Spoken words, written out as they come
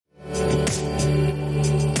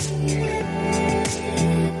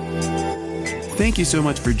Thank you so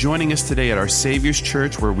much for joining us today at our Savior's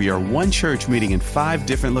Church, where we are one church meeting in 5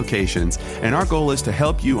 different locations. And our goal is to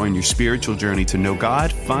help you on your spiritual journey to know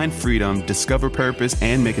God, find freedom, discover purpose,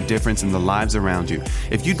 and make a difference in the lives around you.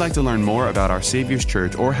 If you'd like to learn more about our Savior's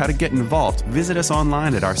Church or how to get involved, visit us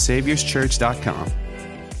online at oursaviorschurch.com.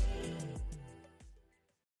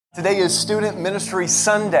 Today is Student Ministry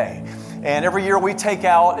Sunday, and every year we take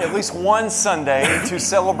out at least one Sunday to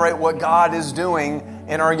celebrate what God is doing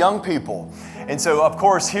in our young people. And so, of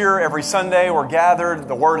course, here every Sunday we're gathered,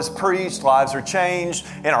 the Word is preached, lives are changed.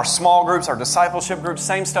 In our small groups, our discipleship groups,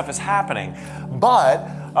 same stuff is happening. But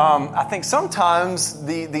I think sometimes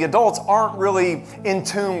the adults aren't really in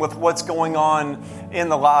tune with what's going on in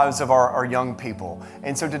the lives of our young people.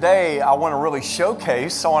 And so today I want to really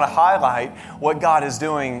showcase, I want to highlight what God is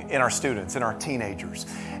doing in our students, in our teenagers.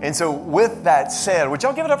 And so with that said, would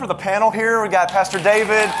y'all give it up for the panel here? We got Pastor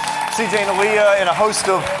David, CJ and Aaliyah, and a host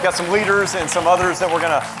of, got some leaders and some others that we're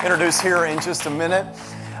going to introduce here in just a minute.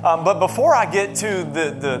 But before I get to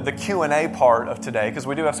the Q&A part of today, because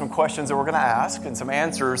we do have some questions that we're going to ask and some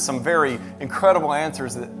answers, some very incredible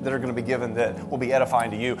answers that are going to be given that will be edifying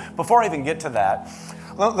to you. Before I even get to that,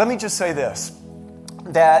 let me just say this,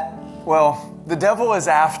 that, well, the devil is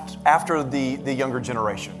after the younger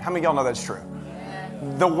generation. How many of y'all know that's true?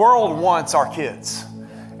 The world wants our kids.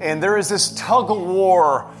 And there is this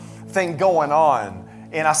tug-of-war thing going on.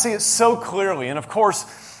 And I see it so clearly. And of course,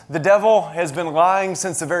 the devil has been lying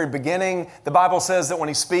since the very beginning. The Bible says that when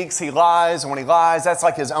he speaks, he lies. And when he lies, that's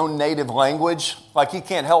like his own native language. Like he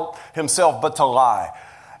can't help himself but to lie.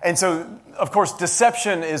 And so, of course,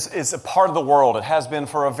 deception is a part of the world. It has been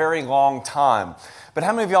for a very long time. But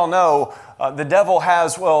how many of y'all know the devil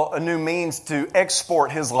has, a new means to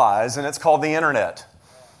export his lies, and it's called the internet.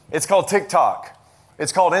 It's called TikTok.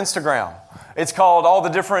 It's called Instagram. It's called all the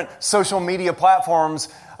different social media platforms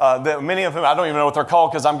that many of them, I don't even know what they're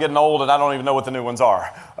called because I'm getting old and I don't even know what the new ones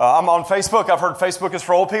are. I'm on Facebook. I've heard Facebook is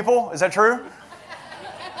for old people. Is that true?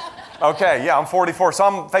 Okay, yeah, I'm 44, so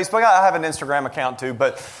I'm Facebook. I have an Instagram account too,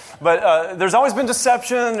 but there's always been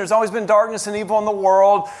deception. There's always been darkness and evil in the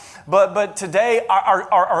world. But today,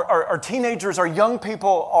 our teenagers, our young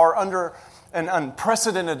people are under an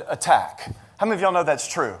unprecedented attack. How many of y'all know that's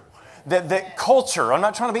true? That culture, I'm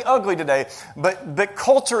not trying to be ugly today, but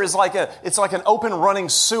culture is like an open running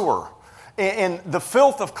sewer. And the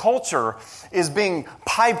filth of culture is being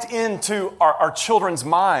piped into our children's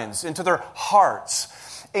minds, into their hearts.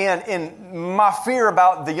 And my fear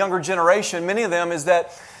about the younger generation, many of them, is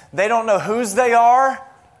that they don't know whose they are,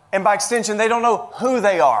 and by extension, they don't know who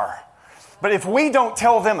they are. But if we don't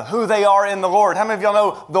tell them who they are in the Lord, how many of y'all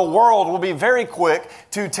know the world will be very quick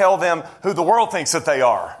to tell them who the world thinks that they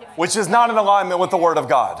are, which is not in alignment with the Word of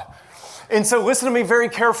God. And so listen to me very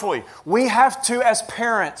carefully. We have to, as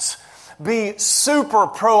parents, be super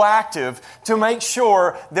proactive to make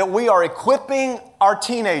sure that we are equipping our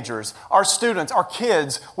teenagers, our students, our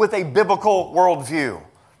kids with a biblical worldview.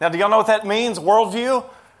 Now, do y'all know what that means, worldview?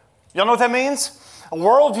 Y'all know what that means? A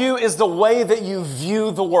worldview is the way that you view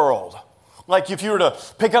the world. Like if you were to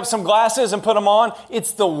pick up some glasses and put them on,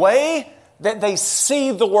 it's the way that they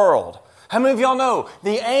see the world. How many of y'all know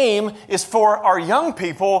the aim is for our young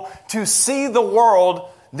people to see the world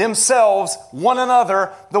themselves, one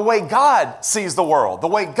another, the way God sees the world, the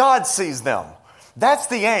way God sees them. That's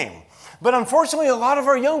the aim. But unfortunately, a lot of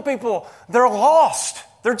our young people, they're lost.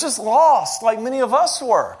 They're just lost, like many of us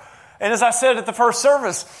were. And as I said at the first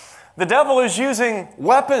service, the devil is using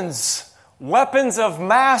weapons of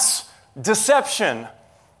mass deception,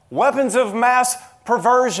 weapons of mass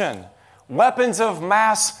perversion, weapons of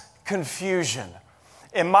mass confusion.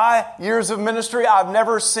 In my years of ministry, I've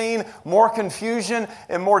never seen more confusion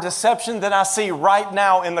and more deception than I see right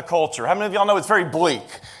now in the culture. How many of y'all know it's very bleak?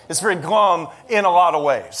 It's very glum in a lot of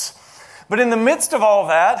ways. But in the midst of all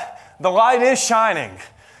that, the light is shining.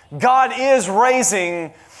 God is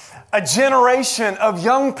raising a generation of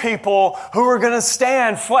young people who are going to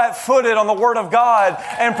stand flat-footed on the Word of God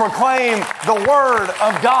and proclaim the Word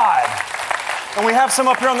of God. And we have some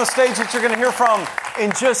up here on the stage that you're going to hear from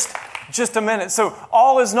in just a minute. So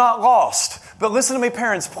all is not lost. But listen to me,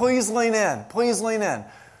 parents. Please lean in. Please lean in.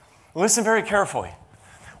 Listen very carefully.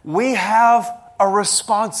 We have a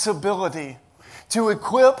responsibility to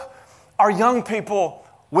equip our young people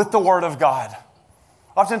with the Word of God.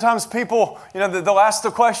 Oftentimes people, they'll ask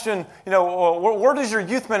the question, where does your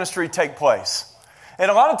youth ministry take place?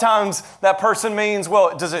 And a lot of times that person means,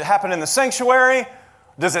 does it happen in the sanctuary?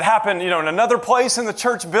 Does it happen, in another place in the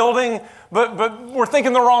church building? But we're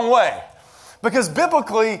thinking the wrong way. Because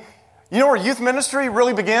biblically, where youth ministry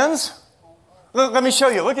really begins? Let me show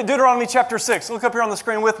you. Look at Deuteronomy chapter 6. Look up here on the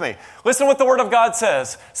screen with me. Listen to what the Word of God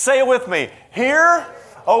says. Say it with me. Hear,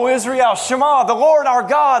 O Israel, Shema, the Lord our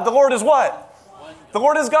God. The Lord is what? One. The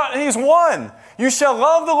Lord is God. He's one. You shall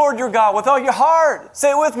love the Lord your God with all your heart.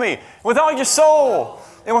 Say it with me. With all your soul.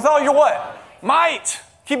 And with all your what? Might.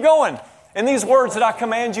 Keep going. And these words that I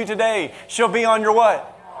command you today shall be on your what?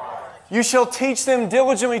 You shall teach them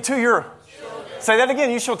diligently to your children. Say that again.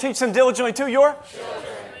 You shall teach them diligently to your children.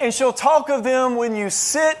 And shall talk of them when you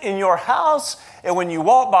sit in your house, and when you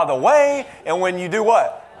walk by the way, and when you do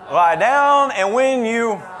what? Lie down, and when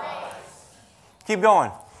you... Keep going.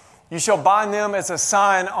 You shall bind them as a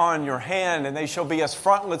sign on your hand, and they shall be as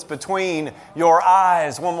frontlets between your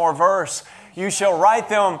eyes. One more verse. You shall write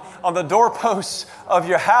them on the doorposts of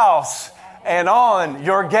your house and on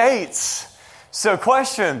your gates. So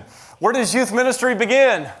question, where does youth ministry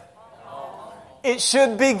begin? It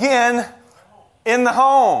should begin in the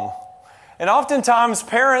home. And oftentimes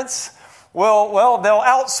parents they'll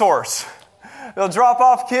outsource. They'll drop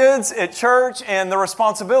off kids at church, and the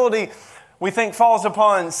responsibility, we think, falls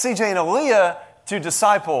upon CJ and Aaliyah to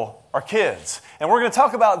disciple our kids. And we're going to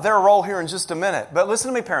talk about their role here in just a minute. But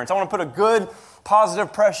listen to me, parents. I want to put a good,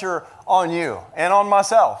 positive pressure on you and on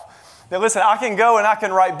myself. Now listen, I can go and I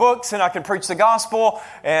can write books and I can preach the gospel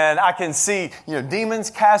and I can see, demons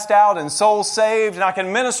cast out and souls saved, and I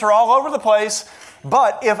can minister all over the place.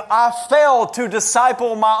 But if I fail to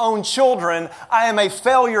disciple my own children, I am a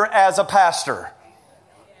failure as a pastor.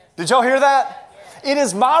 Did y'all hear that? It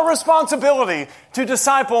is my responsibility to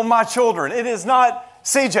disciple my children. It is not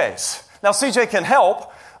CJ's. Now CJ can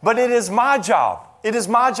help, but it is my job. It is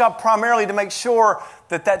my job primarily to make sure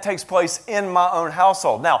that takes place in my own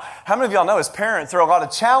household. Now, how many of y'all know as parents, there are a lot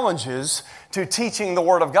of challenges to teaching the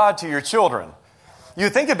Word of God to your children?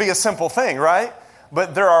 You'd think it'd be a simple thing, right?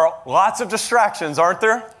 But there are lots of distractions, aren't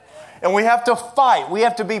there? And we have to fight. We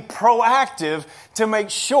have to be proactive to make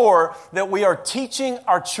sure that we are teaching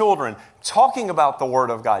our children, talking about the Word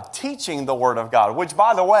of God, teaching the Word of God, which,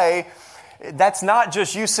 by the way, that's not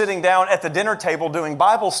just you sitting down at the dinner table doing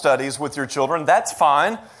Bible studies with your children. That's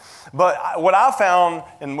fine. But what I found,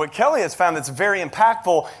 and what Kelly has found that's very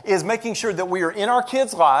impactful, is making sure that we are in our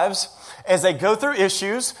kids' lives as they go through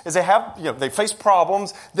issues, as they face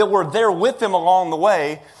problems, that we're there with them along the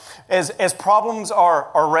way. As problems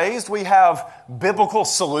are raised, we have biblical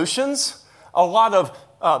solutions. A lot of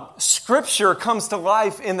Scripture comes to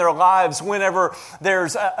life in their lives whenever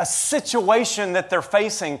there's a situation that they're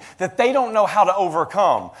facing that they don't know how to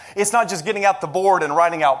overcome. It's not just getting out the board and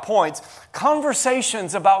writing out points.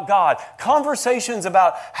 Conversations about God, conversations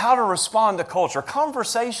about how to respond to culture,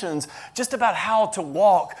 conversations just about how to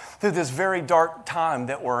walk through this very dark time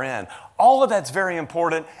that we're in. All of that's very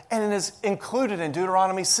important, and it is included in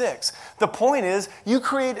Deuteronomy 6. The point is, you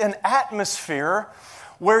create an atmosphere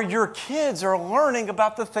where your kids are learning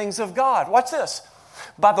about the things of God. Watch this.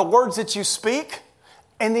 By the words that you speak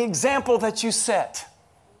and the example that you set.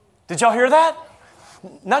 Did y'all hear that?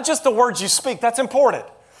 Not just the words you speak, that's important.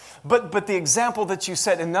 But the example that you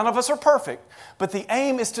set, and none of us are perfect, but the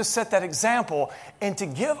aim is to set that example and to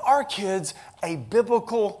give our kids a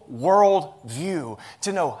biblical world view,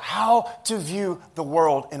 to know how to view the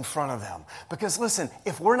world in front of them. Because listen,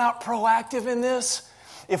 if we're not proactive in this,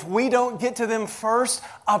 if we don't get to them first,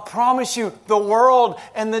 I promise you the world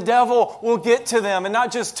and the devil will get to them, and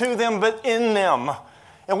not just to them, but in them.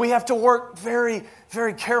 And we have to work very,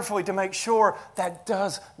 very carefully to make sure that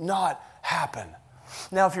does not happen.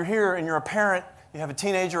 Now, if you're here and you're a parent, you have a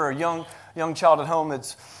teenager or a young child at home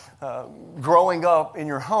that's growing up in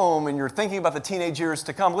your home and you're thinking about the teenage years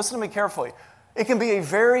to come, listen to me carefully. It can be a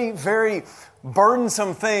very, very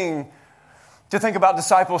burdensome thing to think about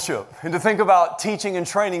discipleship and to think about teaching and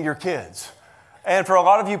training your kids. And for a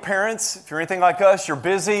lot of you parents, if you're anything like us, you're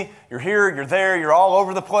busy, you're here, you're there, you're all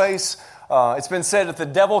over the place. It's been said that the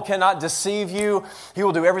devil cannot deceive you. He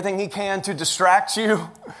will do everything he can to distract you.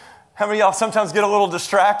 How many of y'all sometimes get a little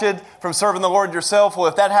distracted from serving the Lord yourself? Well,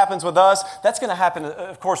 if that happens with us, that's going to happen,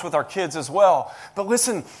 of course, with our kids as well. But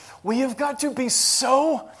listen, we have got to be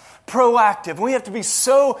so proactive. We have to be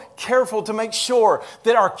so careful to make sure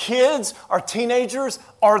that our kids, our teenagers,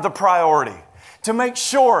 are the priority. To make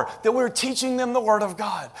sure that we're teaching them the Word of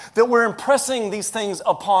God, that we're impressing these things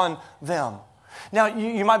upon them. Now,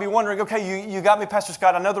 you might be wondering, okay, you got me, Pastor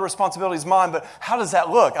Scott, I know the responsibility is mine, but how does that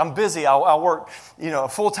look? I'm busy, I work, a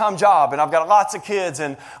full-time job, and I've got lots of kids,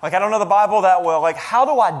 and I don't know the Bible that well. How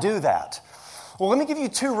do I do that? Well, let me give you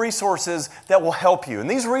 2 resources that will help you. And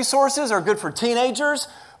these resources are good for teenagers,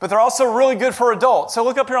 but they're also really good for adults. So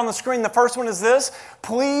look up here on the screen. The first one is this.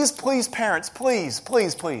 Please, parents, please,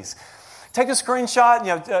 Take a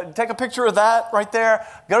screenshot, take a picture of that right there.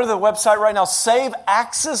 Go to the website right now,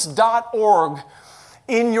 saveaxis.org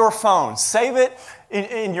in your phone. Save it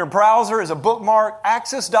in your browser as a bookmark.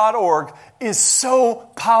 Axis.org is so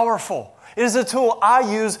powerful. It is a tool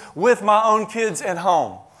I use with my own kids at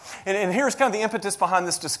home. And here's kind of the impetus behind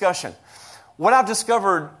this discussion. What I've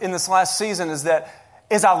discovered in this last season is that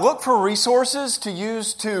as I look for resources to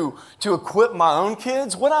use to equip my own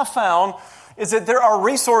kids, what I found is that there are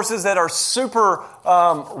resources that are super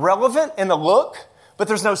relevant in the look, but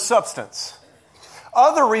there's no substance.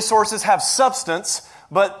 Other resources have substance,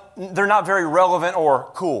 but they're not very relevant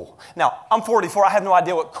or cool. Now, I'm 44. I have no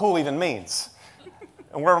idea what cool even means.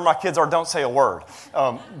 And wherever my kids are, don't say a word.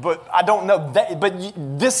 But I don't know that.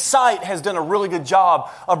 But this site has done a really good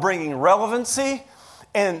job of bringing relevancy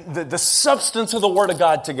and the substance of the Word of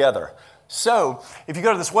God together. So, if you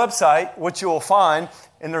go to this website, what you will find,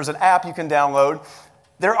 and there's an app you can download,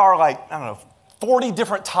 there are 40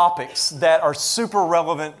 different topics that are super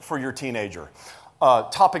relevant for your teenager.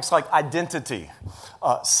 Topics like identity,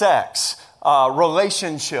 sex,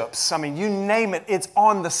 relationships. I mean, you name it, it's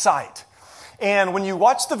on the site. And when you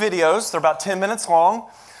watch the videos, they're about 10 minutes long.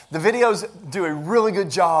 The videos do a really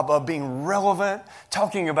good job of being relevant,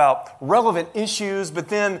 talking about relevant issues, but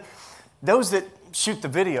then those that shoot the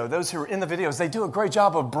video, those who are in the videos, they do a great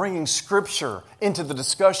job of bringing Scripture into the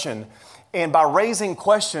discussion. And by raising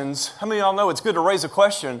questions, how many of y'all know it's good to raise a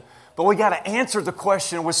question, but we got to answer the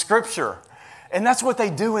question with Scripture. And that's what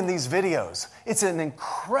they do in these videos. It's an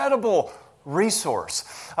incredible resource.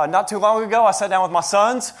 Not too long ago, I sat down with my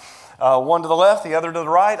sons, one to the left, the other to the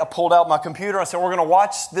right. I pulled out my computer. I said, we're going to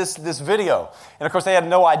watch this video. And of course, they had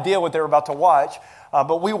no idea what they were about to watch.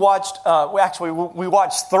 But we watched, we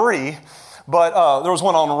watched 3. But there was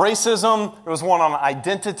one on racism. There was one on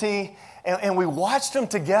identity. And we watched them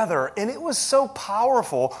together. And it was so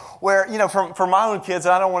powerful where, for my own kids,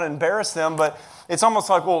 and I don't want to embarrass them, but it's almost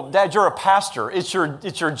like, well, Dad, you're a pastor. It's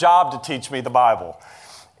your job to teach me the Bible.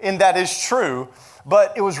 And that is true.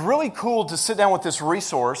 But it was really cool to sit down with this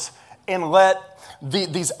resource and let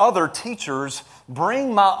these other teachers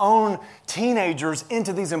bring my own teenagers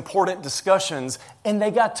into these important discussions, and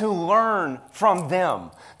they got to learn from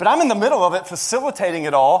them. But I'm in the middle of it, facilitating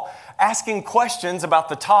it all, asking questions about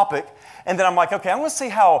the topic, and then I'm like, okay, I want to see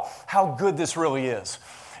how good this really is.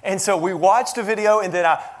 And so we watched a video, and then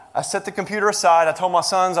I set the computer aside. I told my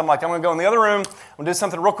sons, I'm going to go in the other room. I'm going to do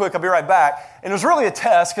something real quick. I'll be right back. And it was really a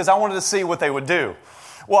test because I wanted to see what they would do.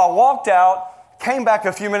 Well, I walked out, came back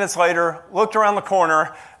a few minutes later, looked around the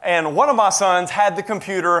corner, and one of my sons had the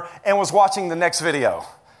computer and was watching the next video,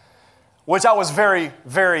 which I was very,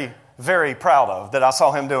 very, very proud of that I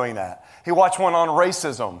saw him doing that. He watched one on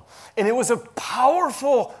racism. And it was a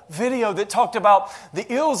powerful video that talked about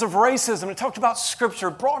the ills of racism. It talked about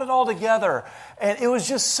Scripture, brought it all together. And it was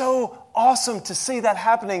just so awesome to see that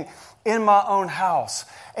happening in my own house.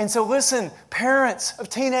 And so listen, parents of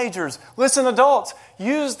teenagers, listen, adults,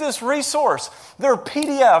 use this resource. There are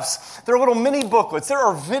PDFs, there are little mini booklets, there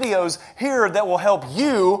are videos here that will help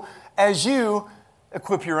you as you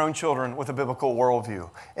equip your own children with a biblical worldview.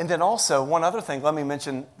 And then also, one other thing let me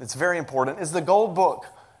mention that's very important is the Gold Book.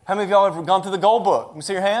 How many of y'all have gone through the Gold Book? Let me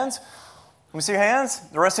see your hands. Let me see your hands.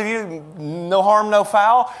 The rest of you, no harm, no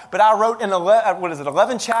foul. But I wrote in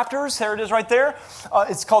 11 chapters. There it is right there.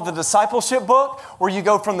 It's called the Discipleship Book, where you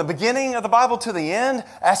go from the beginning of the Bible to the end,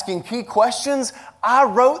 asking key questions. I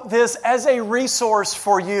wrote this as a resource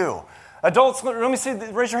for you. Adults, let me see,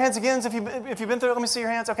 raise your hands again if you've been through it. Let me see your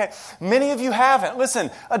hands. Okay. Many of you haven't.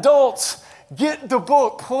 Listen, adults, get the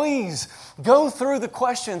book, please. Go through the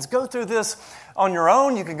questions. Go through this on your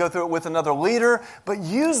own. You can go through it with another leader, but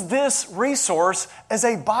use this resource as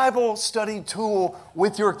a Bible study tool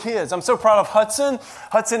with your kids. I'm so proud of Hudson.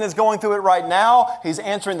 Hudson is going through it right now. He's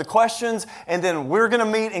answering the questions, and then we're going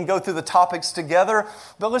to meet and go through the topics together.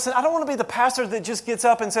 But listen, I don't want to be the pastor that just gets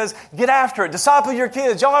up and says, get after it, disciple your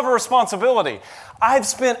kids. Y'all have a responsibility. I've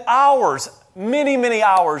spent hours, many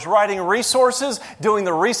hours writing resources, doing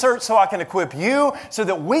the research so I can equip you so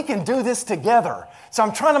that we can do this together. So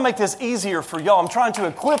I'm trying to make this easier for y'all. I'm trying to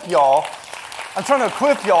equip y'all.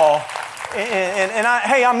 And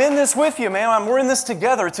I'm in this with you, man. We're in this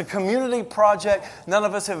together. It's a community project. None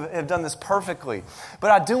of us have done this perfectly.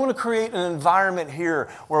 But I do want to create an environment here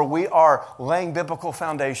where we are laying biblical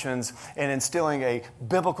foundations and instilling a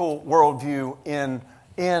biblical worldview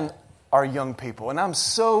in our young people. And I'm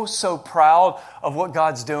so proud of what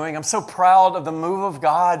God's doing. I'm so proud of the move of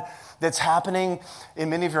God that's happening in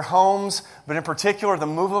many of your homes, but in particular, the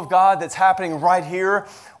move of God that's happening right here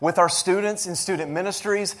with our students in student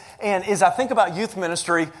ministries. And as I think about youth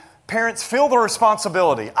ministry, Parents, feel the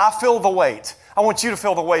responsibility. I feel the weight. I want you to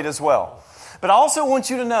feel the weight as well. But I also want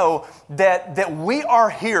you to know that we are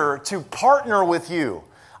here to partner with you.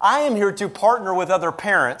 I am here to partner with other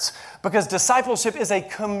parents because discipleship is a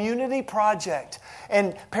community project.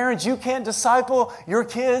 And parents, you can't disciple your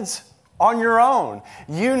kids on your own.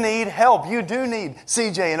 You need help. You do need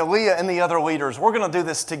CJ and Aaliyah and the other leaders. We're going to do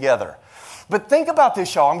this together. But think about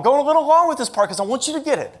this, y'all. I'm going a little long with this part because I want you to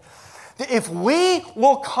get it. If we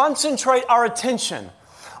will concentrate our attention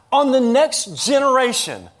on the next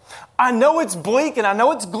generation, I know it's bleak and I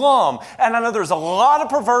know it's glum and I know there's a lot of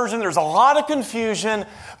perversion, there's a lot of confusion,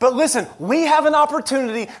 but listen, we have an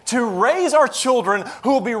opportunity to raise our children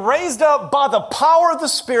who will be raised up by the power of the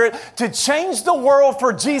Spirit to change the world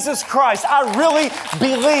for Jesus Christ. I really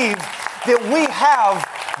believe that we have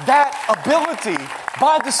that ability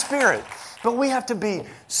by the Spirit. But we have to be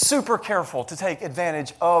super careful to take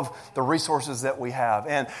advantage of the resources that we have.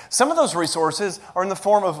 And some of those resources are in the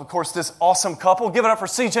form of course, this awesome couple. Give it up for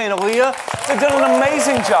CJ and Aaliyah. They've done an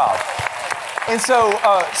amazing job. And so,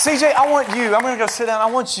 CJ, I'm going to go sit down. I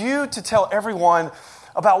want you to tell everyone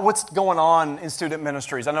about what's going on in student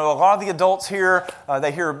ministries. I know a lot of the adults here,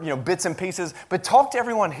 they hear bits and pieces, but talk to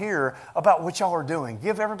everyone here about what y'all are doing.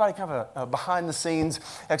 Give everybody kind of a behind-the-scenes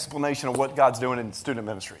explanation of what God's doing in student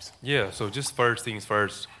ministries. Yeah, so just first things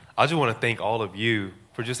first, I just want to thank all of you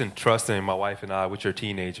for just entrusting my wife and I with your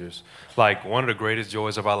teenagers. Like, one of the greatest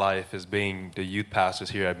joys of our life is being the youth pastors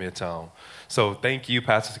here at Midtown. So thank you,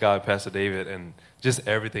 Pastor Scott and Pastor David, and just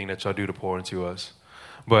everything that y'all do to pour into us.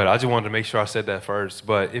 But I just wanted to make sure I said that first.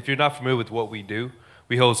 But if you're not familiar with what we do,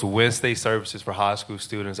 we host Wednesday services for high school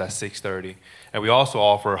students at 6:30. And we also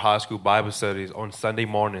offer high school Bible studies on Sunday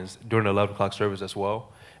mornings during the 11 o'clock service as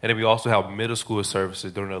well. And then we also have middle school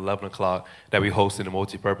services during the 11 o'clock that we host in the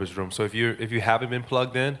multi-purpose room. So if you haven't been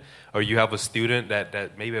plugged in or you have a student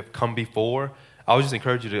that maybe have come before, I would just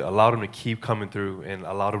encourage you to allow them to keep coming through and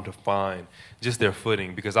allow them to find just their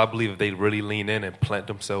footing. Because I believe if they really lean in and plant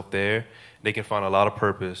themselves there, they can find a lot of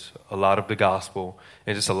purpose, a lot of the gospel,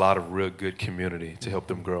 and just a lot of real good community to help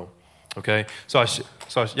them grow. Okay? So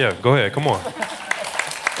yeah, go ahead. Come on.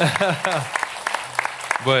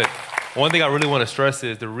 But one thing I really want to stress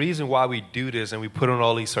is the reason why we do this and we put on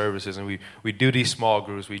all these services and we do these small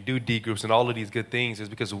groups, we do D groups and all of these good things is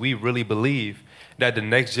because we really believe that the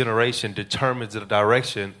next generation determines the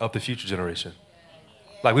direction of the future generation.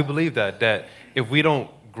 Like, we believe that if we don't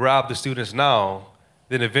grab the students now,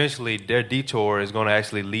 then eventually their detour is going to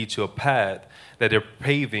actually lead to a path that they're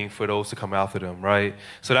paving for those to come after them, right?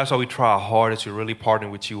 So that's why we try our hardest to really partner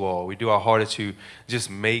with you all. We do our hardest to just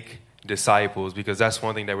make disciples, because that's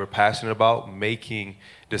one thing that we're passionate about, making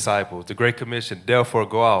disciples. The Great Commission, therefore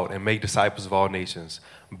go out and make disciples of all nations,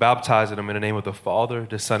 baptizing them in the name of the Father,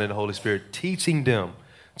 the Son, and the Holy Spirit, teaching them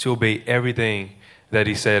to obey everything that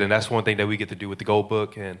He said. And that's one thing that we get to do with the Gold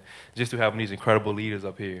Book and just to having these incredible leaders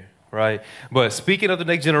up here. Right? But speaking of the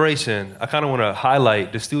next generation, I kind of want to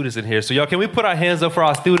highlight the students in here. So y'all, can we put our hands up for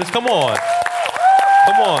our students? Come on.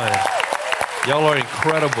 Come on. Y'all are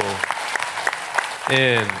incredible.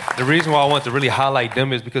 And the reason why I want to really highlight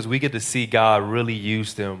them is because we get to see God really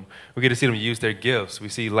use them. We get to see them use their gifts. We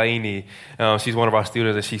see Lainey. She's one of our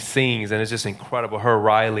students, and she sings, and it's just incredible. Her,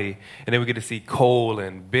 Riley. And then we get to see Cole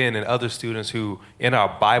and Ben and other students who, in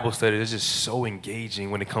our Bible study, is just so engaging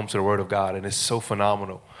when it comes to the Word of God, and it's so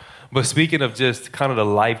phenomenal. But speaking of just kind of the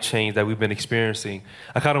life change that we've been experiencing,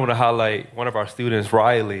 I kind of want to highlight one of our students,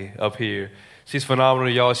 Riley, up here. She's phenomenal,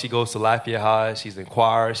 y'all. She goes to Lafayette High. She's in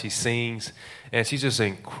choir. She sings. And she's just an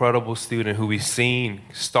incredible student who we've seen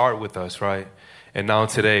start with us, right? And now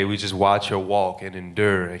today, we just watch her walk and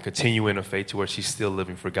endure and continue in her faith to where she's still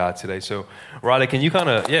living for God today. So, Riley, can you kind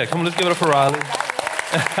of, come on, let's give it up for Riley.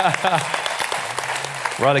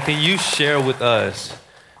 Riley, can you share with us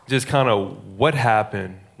just kind of what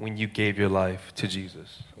happened when you gave your life to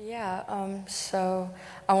Jesus? Yeah, so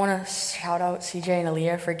I want to shout out CJ and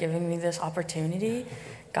Aaliyah for giving me this opportunity.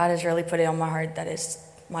 God has really put it on my heart that it's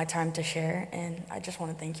my time to share, and I just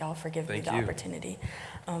want to thank y'all for giving me the opportunity.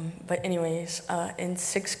 But anyways, in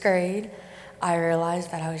 6th grade, I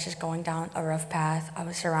realized that I was just going down a rough path. I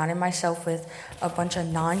was surrounding myself with a bunch of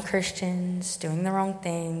non-Christians doing the wrong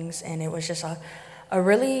things, and it was just a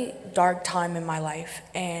really dark time in my life.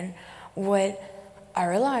 And what I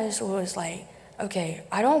realized was like, okay,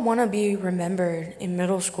 I don't want to be remembered in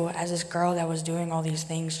middle school as this girl that was doing all these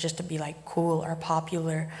things just to be like cool or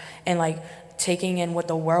popular and like taking in what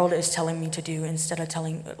the world is telling me to do instead of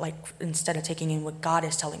taking in what God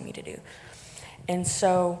is telling me to do. And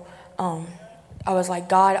so I was like,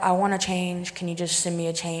 God, I want to change. Can you just send me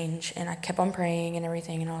a change? And I kept on praying and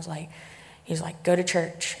everything. And I was like, he's like, go to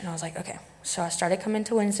church. And I was like, okay. So I started coming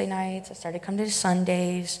to Wednesday nights. I started coming to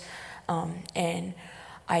Sundays. And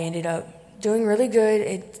I ended up doing really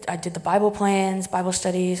good. I did the Bible plans, Bible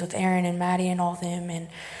studies with Aaron and Maddie and all of them. And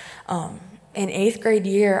in 8th grade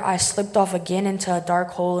year, I slipped off again into a dark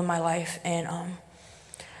hole in my life. And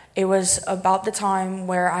it was about the time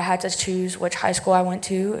where I had to choose which high school I went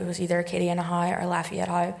to. It was either Acadiana High or Lafayette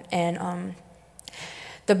High. And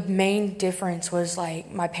the main difference was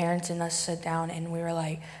like my parents and us sat down and we were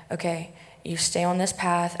like, okay, you stay on this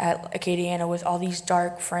path at Acadiana with all these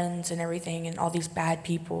dark friends and everything and all these bad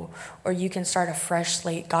people, or you can start a fresh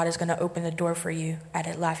slate. God is going to open the door for you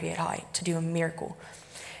at Lafayette High to do a miracle.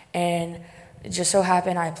 And it just so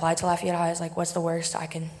happened I applied to Lafayette High. I was like, what's the worst? I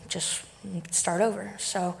can just start over.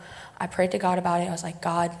 So I prayed to God about it. I was like,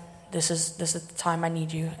 God, this is the time I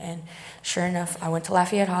need you. And sure enough, I went to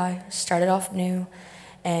Lafayette High, started off new,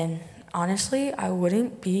 and honestly, I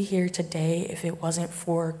wouldn't be here today if it wasn't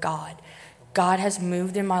for God. God has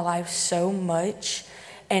moved in my life so much,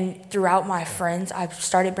 and throughout my friends, I've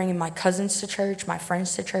started bringing my cousins to church, my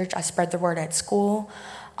friends to church. I spread the word at school.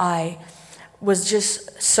 I was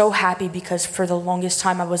just so happy because for the longest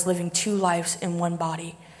time, I was living 2 lives in one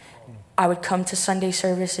body. I would come to Sunday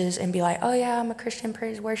services and be like, oh yeah, I'm a Christian,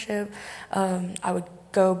 praise worship. I would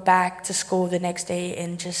go back to school the next day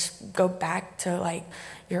and just go back to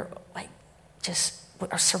just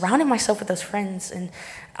surrounding myself with those friends. And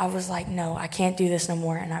I was like, no, I can't do this no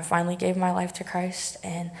more. And I finally gave my life to Christ.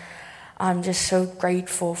 And I'm just so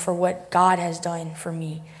grateful for what God has done for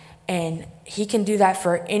me. And he can do that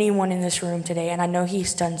for anyone in this room today. And I know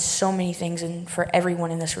he's done so many things for everyone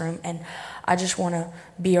in this room. And I just want to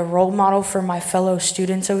be a role model for my fellow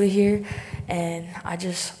students over here. And I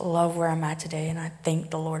just love where I'm at today. And I thank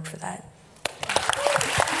the Lord for that.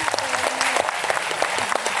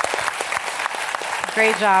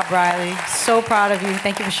 Great job, Riley. So proud of you.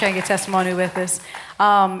 Thank you for sharing your testimony with us.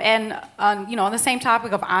 On the same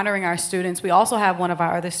topic of honoring our students, we also have one of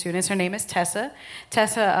our other students. Her name is Tessa.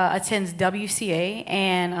 Tessa attends WCA,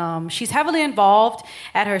 and she's heavily involved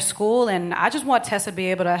at her school. And I just want Tessa to be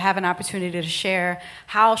able to have an opportunity to share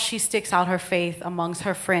how she sticks out her faith amongst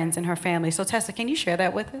her friends and her family. So, Tessa, can you share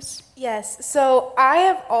that with us? Yes. So I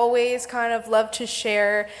have always kind of loved to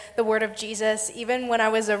share the word of Jesus, even when I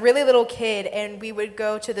was a really little kid, and we would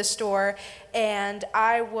go to the store, and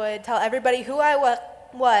I would tell everybody who I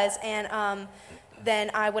was, and then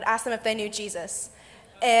I would ask them if they knew Jesus.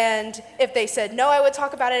 And if they said no, I would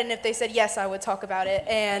talk about it, and if they said yes, I would talk about it.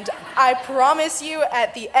 And I promise you,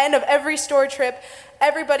 at the end of every store trip,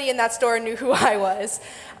 everybody in that store knew who I was.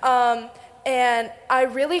 And I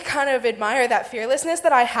really kind of admire that fearlessness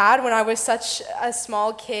that I had when I was such a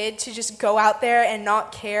small kid, to just go out there and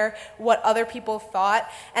not care what other people thought.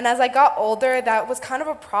 And as I got older, that was kind of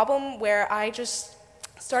a problem where I just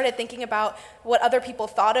started thinking about what other people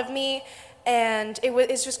thought of me. And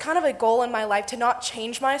it's just kind of a goal in my life to not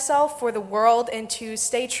change myself for the world and to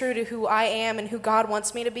stay true to who I am and who God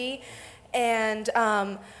wants me to be. And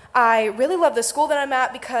I really love the school that I'm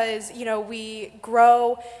at because, we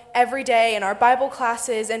grow every day in our Bible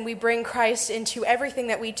classes, and we bring Christ into everything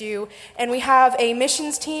that we do. And we have a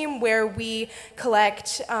missions team where we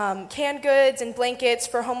collect canned goods and blankets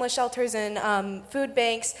for homeless shelters and food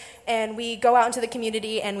banks, and we go out into the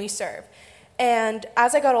community and we serve. And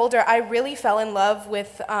as I got older, I really fell in love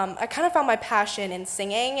with, I kind of found my passion in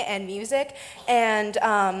singing and music. And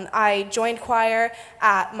I joined choir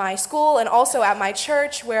at my school and also at my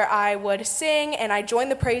church, where I would sing, and I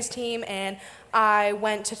joined the praise team, and I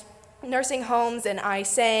went to nursing homes and I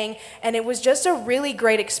sang. And it was just a really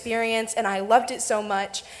great experience, and I loved it so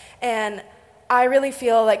much. And I really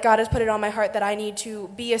feel like God has put it on my heart that I need to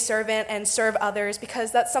be a servant and serve others,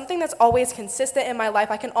 because that's something that's always consistent in my life.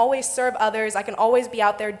 I can always serve others. I can always be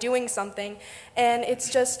out there doing something. And it's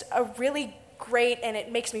just a really great, and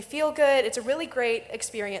it makes me feel good. It's a really great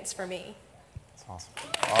experience for me. That's awesome.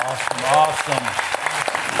 Awesome.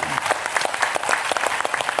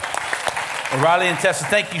 Well, Riley and Tessa,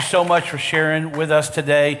 thank you so much for sharing with us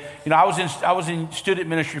today. I was in student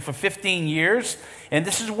ministry for 15 years, and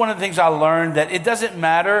this is one of the things I learned, that it doesn't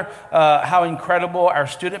matter how incredible our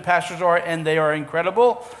student pastors are, and they are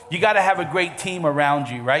incredible. You got to have a great team around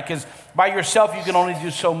you, right? Because by yourself, you can only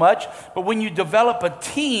do so much. But when you develop a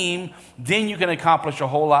team, then you can accomplish a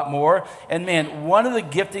whole lot more. And man, one of the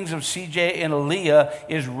giftings of CJ and Aaliyah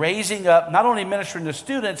is raising up, not only ministering to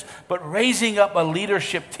students, but raising up a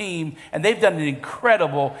leadership team. And they've done an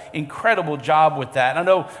incredible, incredible job with that. And I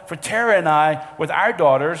know for Tara and I, with our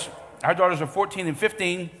daughters are 14 and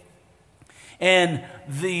 15. And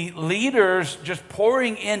the leaders just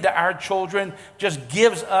pouring into our children just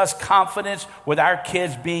gives us confidence with our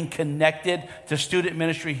kids being connected to student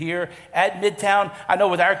ministry here at Midtown. I know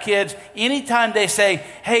with our kids, anytime they say,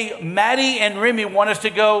 hey, Maddie and Remy want us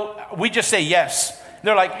to go, we just say yes.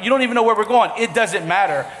 They're like, you don't even know where we're going. It doesn't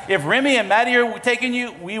matter. If Remy and Maddie are taking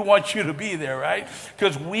you, we want you to be there, right?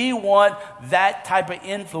 Because we want that type of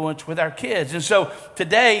influence with our kids. And so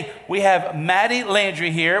today we have Maddie Landry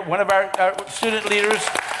here, one of our student leaders.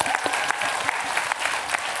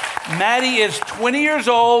 Maddie is 20 years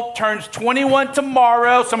old, turns 21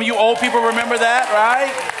 tomorrow. Some of you old people remember that,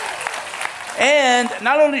 right? And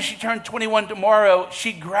not only does she turn 21 tomorrow,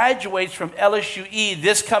 she graduates from LSUE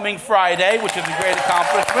this coming Friday, which is a great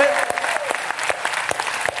accomplishment.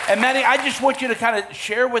 And Maddie, I just want you to kind of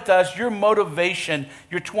share with us your motivation.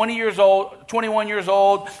 You're 20 years old, 21 years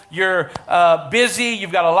old, you're busy,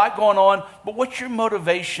 you've got a lot going on, but what's your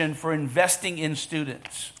motivation for investing in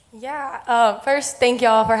students? Yeah, first, thank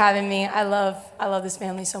y'all for having me. I love this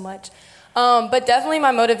family so much. But definitely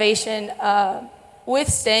my motivation with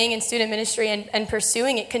staying in student ministry and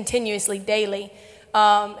pursuing it continuously, daily,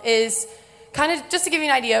 is kind of, just to give you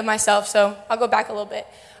an idea of myself, so I'll go back a little bit.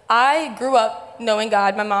 I grew up knowing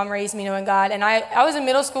God. My mom raised me knowing God, and I was in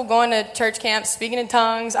middle school going to church camps, speaking in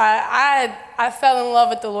tongues. I fell in love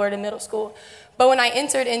with the Lord in middle school. But when I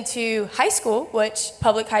entered into high school, which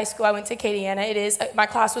public high school, I went to Acadiana. My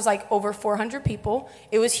class was like over 400 people.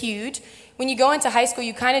 It was huge. When you go into high school,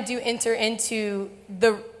 you kind of do enter into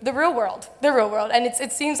the real world, and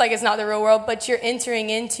it seems like it's not the real world, but you're entering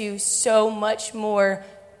into so much more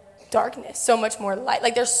darkness, so much more light.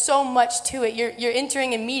 Like there's so much to it. You're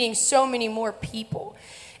entering and meeting so many more people,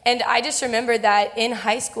 and I just remember that in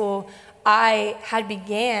high school, I had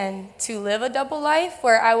began to live a double life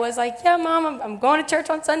where I was like, yeah, Mom, I'm going to church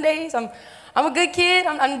on Sundays. I'm a good kid.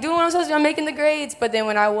 I'm doing what I'm supposed to do. I'm making the grades. But then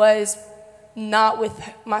when I was not with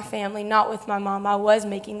my family, not with my mom, I was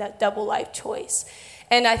making that double life choice.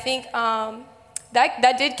 And I think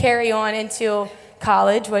that did carry on into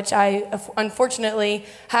college, which I unfortunately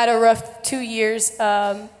had a rough 2 years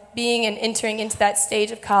being and entering into that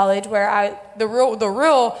stage of college where the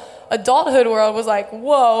real adulthood world was like,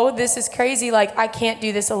 whoa, this is crazy. Like, I can't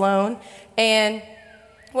do this alone. And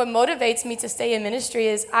what motivates me to stay in ministry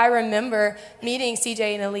is I remember meeting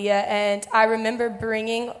CJ and Aaliyah, and I remember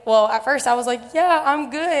at first I was like, yeah, I'm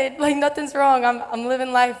good. Like, nothing's wrong. I'm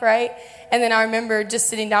living life, right? And then I remember just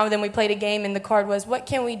sitting down with them. We played a game, and the card was, what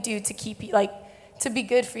can we do to keep you, like, to be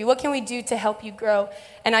good for you? What can we do to help you grow?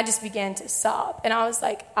 And I just began to sob. And I was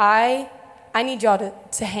like, I need y'all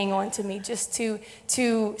to hang on to me, just to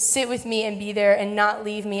sit with me and be there and not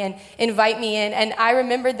leave me and invite me in. And I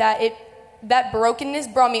remember that brokenness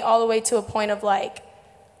brought me all the way to a point of like,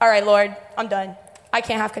 all right, Lord, I'm done. I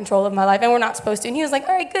can't have control of my life, and we're not supposed to. And he was like,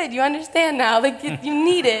 all right, good, you understand now. Like, you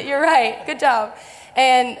need it. You're right. Good job.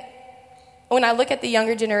 And when I look at the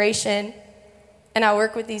younger generation and I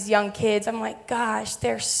work with these young kids, I'm like, gosh,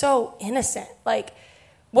 they're so innocent. Like,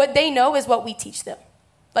 what they know is what we teach them.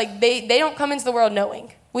 Like, they don't come into the world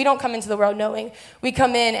knowing. We don't come into the world knowing. We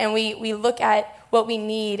come in and we look at what we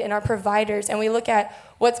need and our providers, and we look at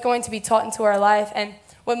what's going to be taught into our life. And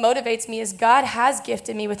what motivates me is God has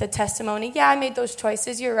gifted me with a testimony. Yeah, I made those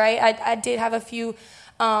choices. You're right. I did have a few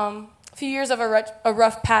years of a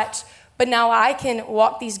rough patch, but now I can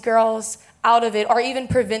walk these girls out of it or even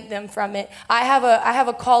prevent them from it. I have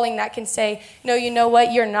a calling that can say, no, you know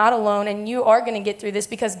what? You're not alone, and you are going to get through this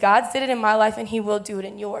because God's did it in my life, and he will do it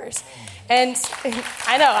in yours. And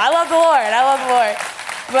I know, I love the Lord.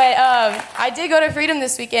 But I did go to Freedom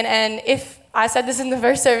this weekend, and if I said this in the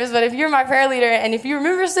first service, but if you're my prayer leader and if you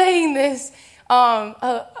remember saying this,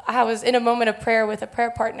 I was in a moment of prayer with a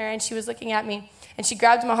prayer partner, and she was looking at me, and she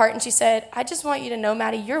grabbed my heart, and she said, I just want you to know,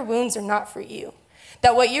 Maddie, your wounds are not for you.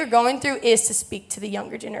 That what you're going through is to speak to the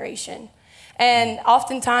younger generation. And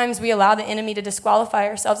oftentimes we allow the enemy to disqualify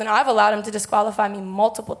ourselves, and I've allowed him to disqualify me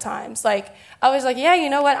multiple times. Like, I was like, yeah, you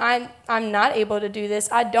know what? I'm not able to do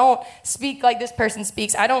this. I don't speak like this person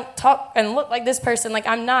speaks. I don't talk and look like this person. Like,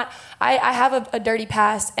 I have a dirty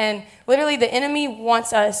past. And literally the enemy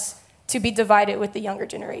wants us to be divided with the younger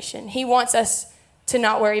generation. He wants us to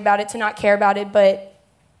not worry about it, to not care about it, but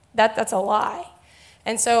that's a lie.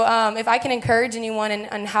 And so if I can encourage anyone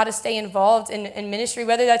on how to stay involved in ministry,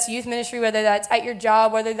 whether that's youth ministry, whether that's at your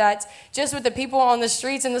job, whether that's just with the people on the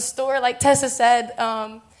streets in the store, like Tessa said,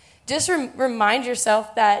 just remind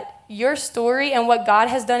yourself that your story and what God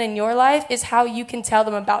has done in your life is how you can tell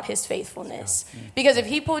them about his faithfulness. Because if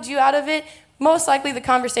he pulled you out of it, most likely the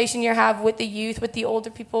conversation you have with the youth, with the older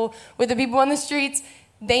people, with the people on the streets,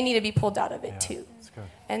 they need to be pulled out of it too.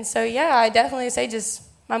 And so, yeah, I definitely say just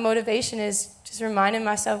my motivation is just reminding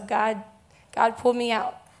myself God pulled me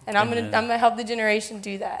out. And I'm gonna help the generation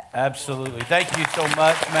do that. Absolutely. Thank you so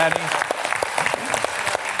much, Maddie.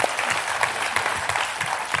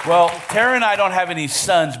 Well, Tara and I don't have any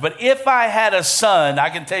sons, but if I had a son, I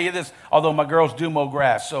can tell you this, although my girls do mow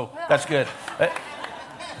grass, so that's good.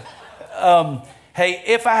 Hey,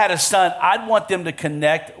 if I had a son, I'd want them to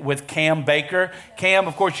connect with Cam Baker. Cam,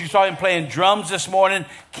 of course, you saw him playing drums this morning.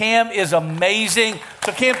 Cam is amazing.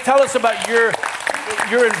 So Cam, tell us about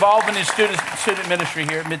your involvement in student ministry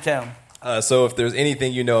here at Midtown. So if there's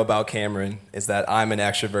anything you know about Cameron, it's that I'm an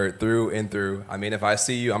extrovert through and through. I mean, if I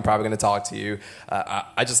see you, I'm probably going to talk to you.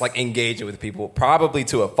 I just like engaging with people, probably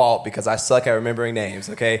to a fault because I suck at remembering names,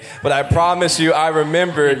 okay? But I promise you, I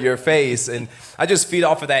remember your face, and I just feed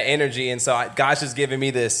off of that energy. And so God's just given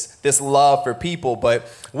me this love for people. But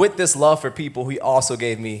with this love for people, he also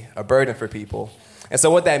gave me a burden for people. And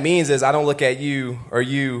so what that means is I don't look at you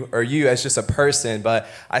as just a person, but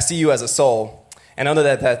I see you as a soul. And I know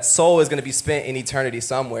that soul is going to be spent in eternity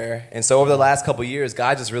somewhere. And so over the last couple of years,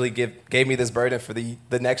 God just really gave me this burden for the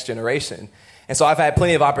next generation. And so I've had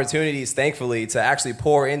plenty of opportunities, thankfully, to actually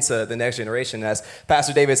pour into the next generation. As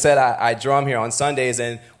Pastor David said, I drum here on Sundays,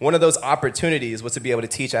 and one of those opportunities was to be able to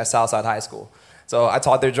teach at Southside High School. So I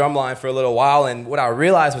taught their drum line for a little while, and what I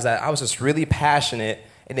realized was that I was just really passionate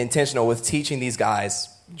and intentional with teaching these guys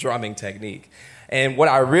drumming technique. And what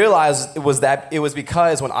I realized was that it was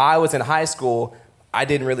because when I was in high school, I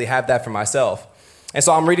didn't really have that for myself. And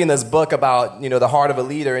so I'm reading this book about, the heart of a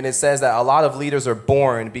leader, and it says that a lot of leaders are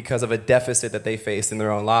born because of a deficit that they face in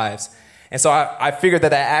their own lives. And so I figured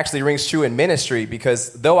that actually rings true in ministry,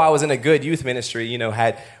 because though I was in a good youth ministry,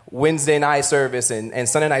 had Wednesday night service and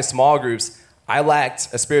Sunday night small groups, I lacked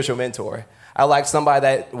a spiritual mentor. I lacked somebody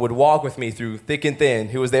that would walk with me through thick and thin,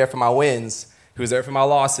 who was there for my wins, who was there for my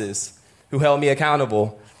losses, who held me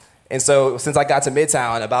accountable. And so since I got to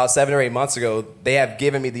Midtown about 7 or 8 months ago, they have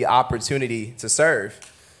given me the opportunity to serve.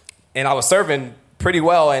 And I was serving pretty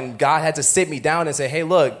well, and God had to sit me down and say, hey,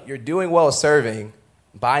 look, you're doing well serving,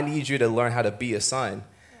 but I need you to learn how to be a son.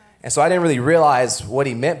 And so I didn't really realize what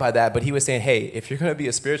he meant by that, but he was saying, hey, if you're going to be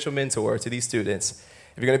a spiritual mentor to these students,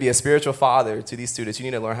 if you're going to be a spiritual father to these students, you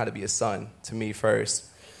need to learn how to be a son to me first.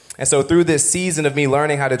 And so through this season of me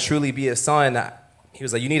learning how to truly be a son, he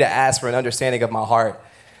was like, you need to ask for an understanding of my heart.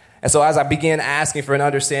 And so as I began asking for an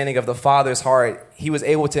understanding of the Father's heart, he was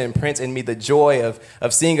able to imprint in me the joy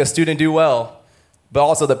of seeing a student do well, but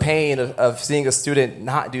also the pain of seeing a student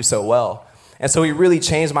not do so well. And so he really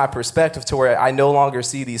changed my perspective to where I no longer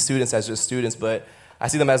see these students as just students, but I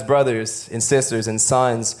see them as brothers and sisters and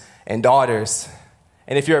sons and daughters.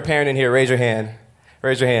 And if you're a parent in here, raise your hand.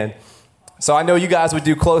 Raise your hand. So I know you guys would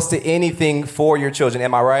do close to anything for your children.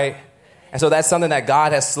 Am I right? And so that's something that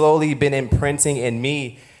God has slowly been imprinting in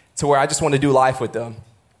me, to where I just want to do life with them.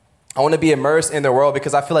 I want to be immersed in their world,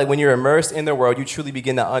 because I feel like when you're immersed in their world, you truly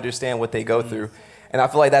begin to understand what they go through. And I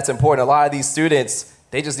feel like that's important. A lot of these students,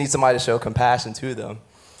 they just need somebody to show compassion to them.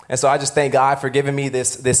 And so I just thank God for giving me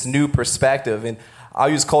this new perspective. And I'll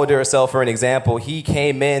use Cole Duracell for an example. He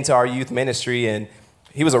came into our youth ministry, and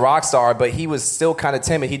he was a rock star, but he was still kind of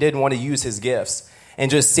timid. He didn't want to use his gifts.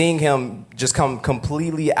 And just seeing him just come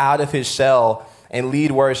completely out of his shell and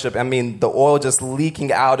lead worship, I mean, the oil just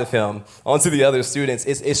leaking out of him onto the other students,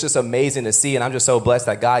 it's just amazing to see. And I'm just so blessed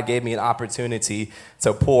that God gave me an opportunity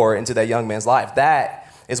to pour into that young man's life.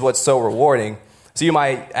 That is what's so rewarding. So you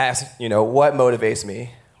might ask, what motivates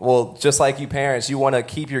me? Well, just like you parents, you want to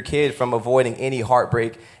keep your kid from avoiding any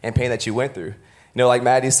heartbreak and pain that you went through. Like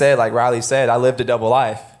Maddie said, like Riley said, I lived a double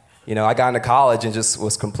life. I got into college and just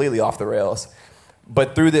was completely off the rails.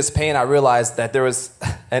 But through this pain, I realized that there was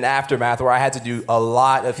an aftermath where I had to do a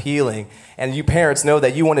lot of healing. And you parents know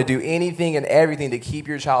that you want to do anything and everything to keep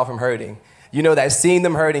your child from hurting. You know that seeing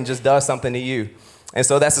them hurting just does something to you. And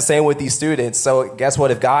so that's the same with these students. So guess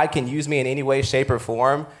what? If God can use me in any way, shape, or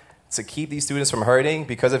form to keep these students from hurting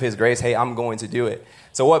because of his grace, hey, I'm going to do it.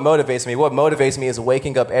 So what motivates me? What motivates me is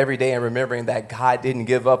waking up every day and remembering that God didn't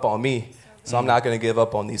give up on me. So I'm not going to give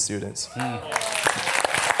up on these students.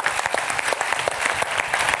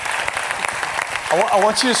 I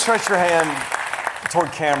want you to stretch your hand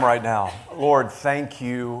toward Cam right now. Lord, thank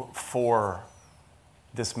you for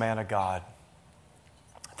this man of God.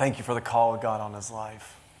 Thank you for the call of God on his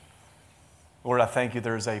life. Lord, I thank you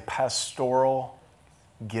there's a pastoral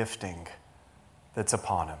gifting that's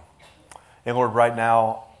upon him. And Lord, right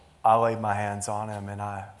now, I lay my hands on him and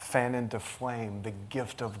I fan into flame the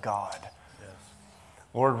gift of God. Yes.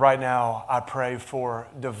 Lord, right now, I pray for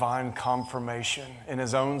divine confirmation in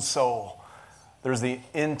his own soul There's the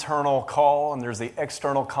internal call and there's the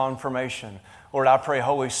external confirmation. Lord, I pray,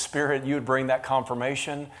 Holy Spirit, you would bring that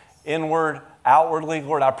confirmation inward, outwardly.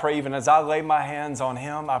 Lord, I pray even as I lay my hands on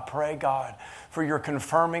him, I pray, God, for your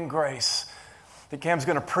confirming grace. That Cam's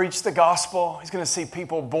going to preach the gospel. He's going to see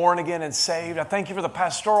people born again and saved. I thank you for the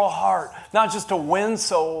pastoral heart, not just to win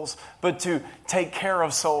souls, but to take care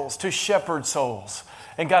of souls, to shepherd souls.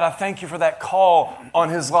 And God, I thank you for that call on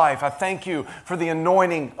his life. I thank you for the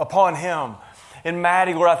anointing upon him. And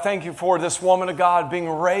Maddie, Lord, I thank you for this woman of God being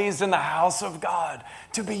raised in the house of God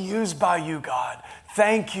to be used by you, God.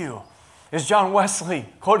 Thank you. As John Wesley,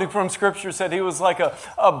 quoting from Scripture, said he was like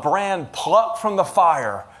a brand plucked from the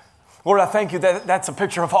fire. Lord, I thank you that that's a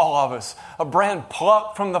picture of all of us. A brand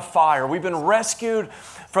plucked from the fire. We've been rescued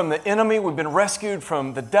from the enemy. We've been rescued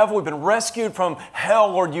from the devil. We've been rescued from hell.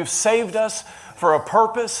 Lord, you've saved us for a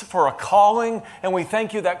purpose, for a calling. And we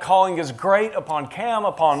thank you that calling is great upon Cam,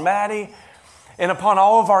 upon Maddie, and upon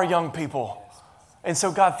all of our young people. And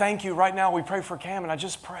so, God, thank you. Right now, we pray for Cam, and I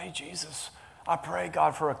just pray, Jesus, I pray,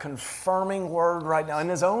 God, for a confirming word right now in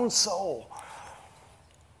his own soul.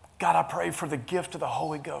 God, I pray for the gift of the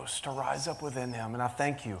Holy Ghost to rise up within him, and I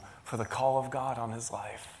thank you for the call of God on his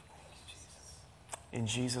life. In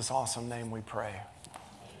Jesus' awesome name we pray.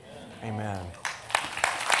 Amen.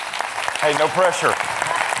 Hey, no pressure.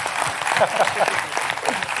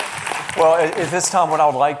 Well, at this time, what I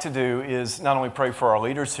would like to do is not only pray for our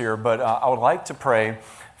leaders here, but I would like to pray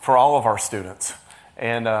for all of our students.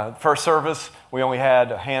 And first service, we only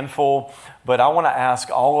had a handful, but I want to ask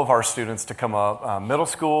all of our students to come up, middle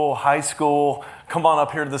school, high school, come on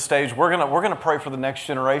up here to the stage. We're gonna pray for the next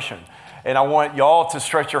generation. And I want y'all to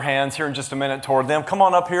stretch your hands here in just a minute toward them. Come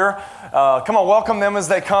on up here. Come on, welcome them as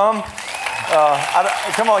they come.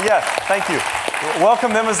 Come on, yeah, thank you.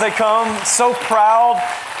 Welcome them as they come. So proud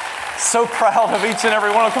of each and every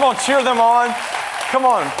one of them. Come on, cheer them on. Come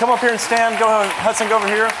on, come up here and stand. Go ahead, Hudson, go over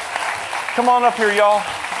here. Come on up here, y'all.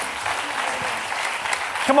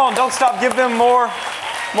 Come on, don't stop. Give them more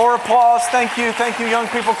applause. Thank you, young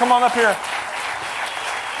people. Come on up here.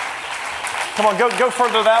 Come on, go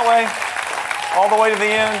further that way, all the way to the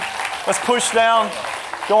end. Let's push down.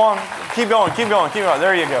 Go on, keep going.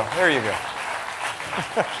 There you go.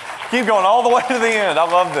 Keep going all the way to the end. I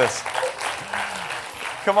love this.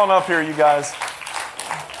 Come on up here, you guys.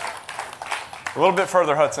 A little bit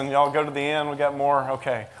further, Hudson. Y'all go to the end. We got more.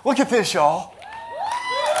 Okay. Look at this, y'all.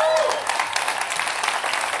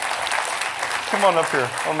 Come on up here.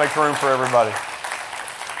 I'll make room for everybody.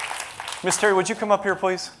 Miss Terry, would you come up here,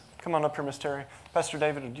 please? Come on up here, Miss Terry. Pastor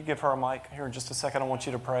David, would you give her a mic here in just a second? I want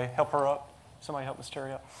you to pray. Help her up. Somebody help Miss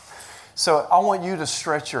Terry up. So I want you to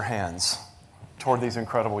stretch your hands toward these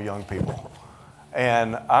incredible young people.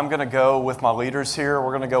 And I'm going to go with my leaders here.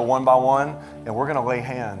 We're going to go one by one, and we're going to lay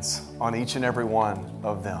hands on each and every one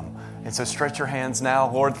of them. And so stretch your hands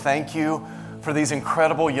now. Lord, thank you for these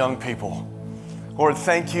incredible young people. Lord,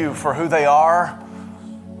 thank you for who they are.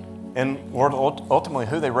 And Lord, ultimately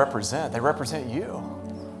who they represent. They represent you.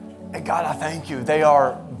 And God, I thank you. They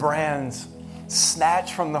are brands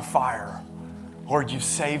snatched from the fire. Lord, you've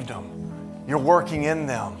saved them. You're working in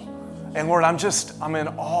them. And Lord, I'm in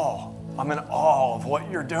awe. I'm in awe of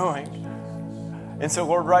what you're doing. And so,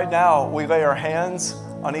 Lord, right now, we lay our hands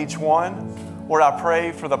on each one. Lord, I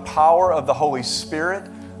pray for the power of the Holy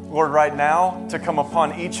Spirit, Lord, right now, to come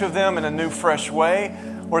upon each of them in a new, fresh way.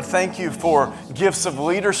 Lord, thank you for gifts of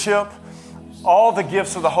leadership, all the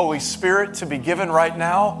gifts of the Holy Spirit to be given right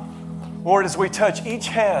now. Lord, as we touch each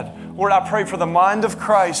head, Lord, I pray for the mind of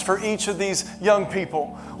Christ for each of these young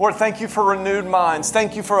people. Lord, thank you for renewed minds.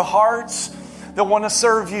 Thank you for hearts that want to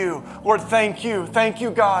serve you. Lord, thank you. Thank you,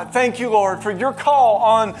 God. Thank you, Lord, for your call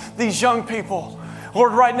on these young people.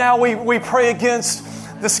 Lord, right now we pray against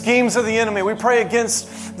the schemes of the enemy. We pray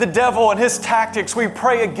against the devil and his tactics. We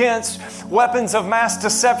pray against weapons of mass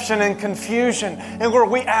deception and confusion. And Lord,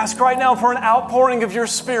 we ask right now for an outpouring of your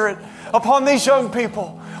Spirit upon these young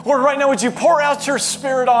people. Lord, right now, would you pour out your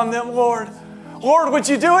Spirit on them, Lord? Lord, would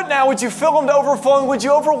you do it now? Would you fill them to overflowing? Would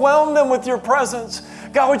you overwhelm them with your presence?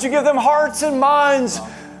 God, would you give them hearts and minds,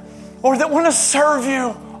 Lord, that want to serve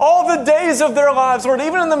you all the days of their lives, Lord,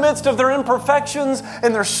 even in the midst of their imperfections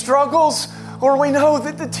and their struggles. Lord, we know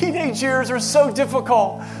that the teenage years are so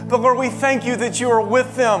difficult, but Lord, we thank you that you are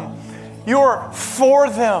with them. You are for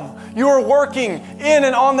them. You are working in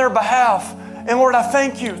and on their behalf. And Lord, I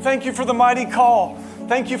thank you. Thank you for the mighty call.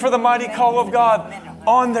 Thank you for the mighty call of God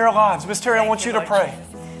on their lives. Miss Terry, I want you to pray.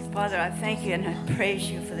 Father, I thank you and I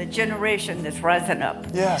praise you for the generation that's rising up.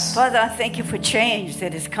 Yes. Father, I thank you for change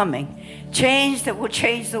that is coming. Change that will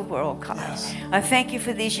change the world, God. Yes. I thank you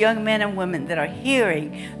for these young men and women that are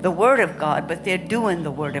hearing the word of God, but they're doing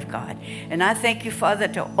the word of God. And I thank you, Father,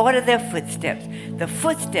 to order their footsteps. The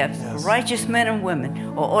footsteps of righteous men and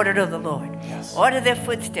women are ordered of the Lord. Yes. Order their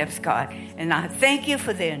footsteps, God. And I thank you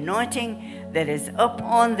for the anointing that is up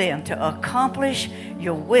on them to accomplish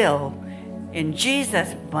your will in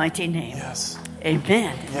Jesus' mighty name. Yes.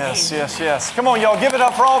 Amen. Yes, yes, yes. Come on, y'all. Give it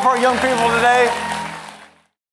up for all of our young people today.